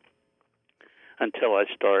 So until I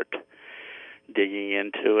start digging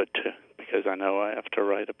into it, because I know I have to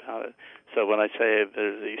write about it. So when I say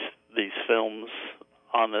there's these films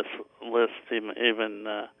on this list,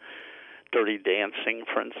 even Dirty Dancing,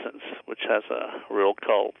 for instance, which has a real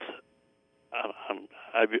cult,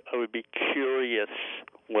 I would be curious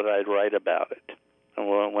what I'd write about it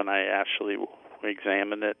when I actually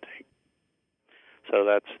examine it. So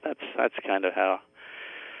that's kind of how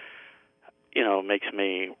it makes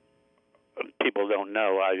me. People don't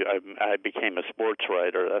know I became a sports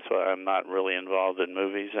writer. That's why I'm not really involved in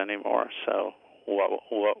movies anymore. So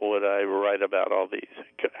what would I write about all these?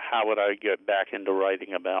 How would I get back into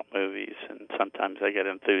writing about movies? And sometimes I get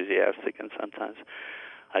enthusiastic, and sometimes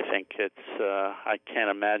I think I can't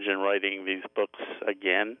imagine writing these books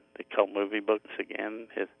again, the cult movie books again.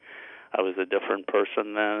 I was a different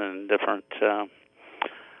person then, and different.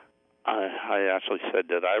 I actually said,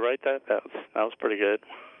 "Did I write that?" That was pretty good.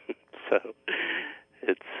 So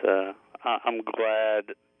it's. I'm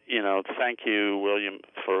glad. Thank you, William,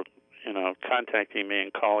 for contacting me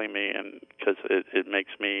and calling me, and because it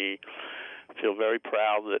makes me feel very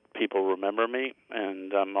proud that people remember me,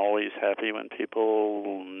 and I'm always happy when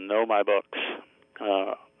people know my books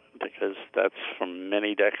because that's from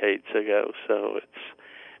many decades ago. So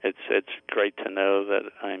it's great to know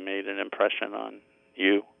that I made an impression on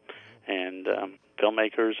you and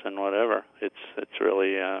filmmakers and whatever. It's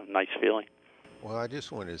really a nice feeling. Well, I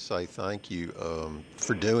just wanted to say thank you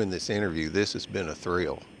for doing this interview. This has been a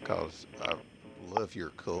thrill because I love your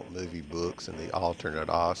cult movie books and the alternate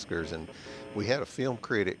Oscars. And we had a film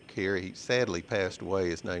critic here. He sadly passed away.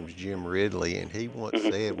 His name's Jim Ridley, and he once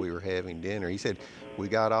said, we were having dinner, he said, we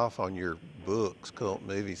got off on your books, cult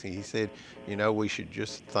movies, and he said, we should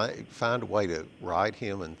just find a way to write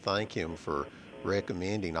him and thank him for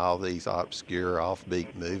recommending all these obscure,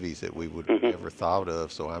 offbeat movies that we would have never thought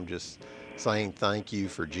of. So I'm just saying thank you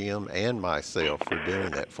for Jim and myself for doing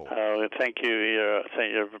that for us. Oh, thank you.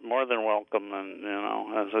 You're more than welcome. And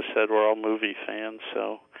as I said, we're all movie fans,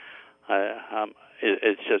 so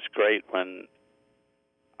it's just great when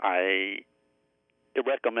I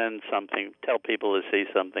recommend something, tell people to see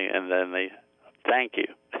something, and then they thank you.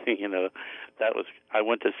 I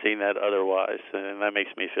wouldn't have seen that otherwise, and that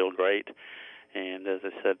makes me feel great. And as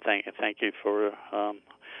I said, thank you for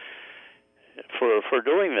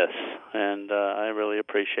doing this, and I really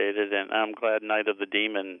appreciate it. And I'm glad Night of the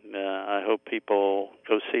Demon. I hope people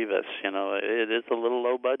go see this. It is a little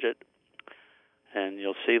low budget, and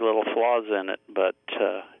you'll see little flaws in it. But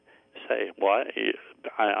say why?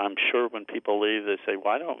 I'm sure when people leave, they say,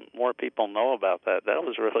 "Why don't more people know about that? That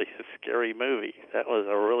was really a scary movie. That was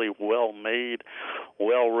a really well-made,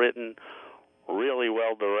 well-written, really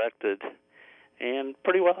well-directed, and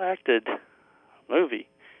pretty well-acted movie."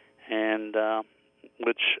 And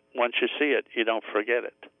which once you see it, you don't forget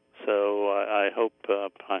it. So I hope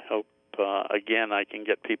again I can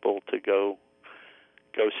get people to go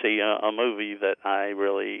see a movie that I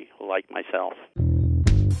really like myself.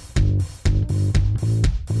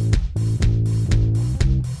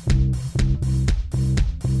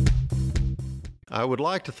 I would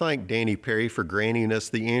like to thank Danny Perry for granting us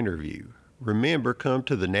the interview. Remember, come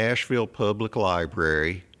to the Nashville Public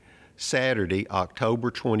Library Saturday,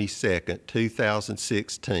 October 22nd,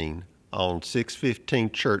 2016, on 615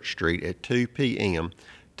 Church Street at 2 p.m.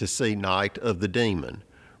 to see Night of the Demon.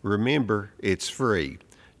 Remember, it's free.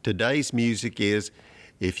 Today's music is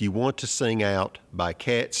If You Want to Sing Out by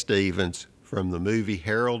Cat Stevens from the movie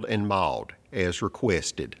Harold and Maude, as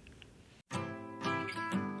requested.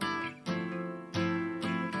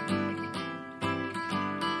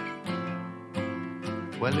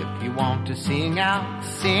 Well, if you want to sing out,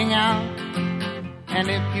 sing out. And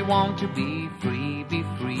if you want to be free, be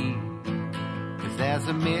free. 'Cause there's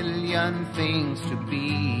a million things to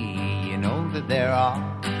be, you know that there are.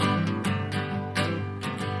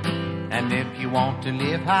 And if you want to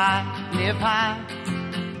live high, live high.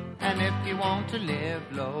 And if you want to live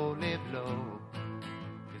low, live low.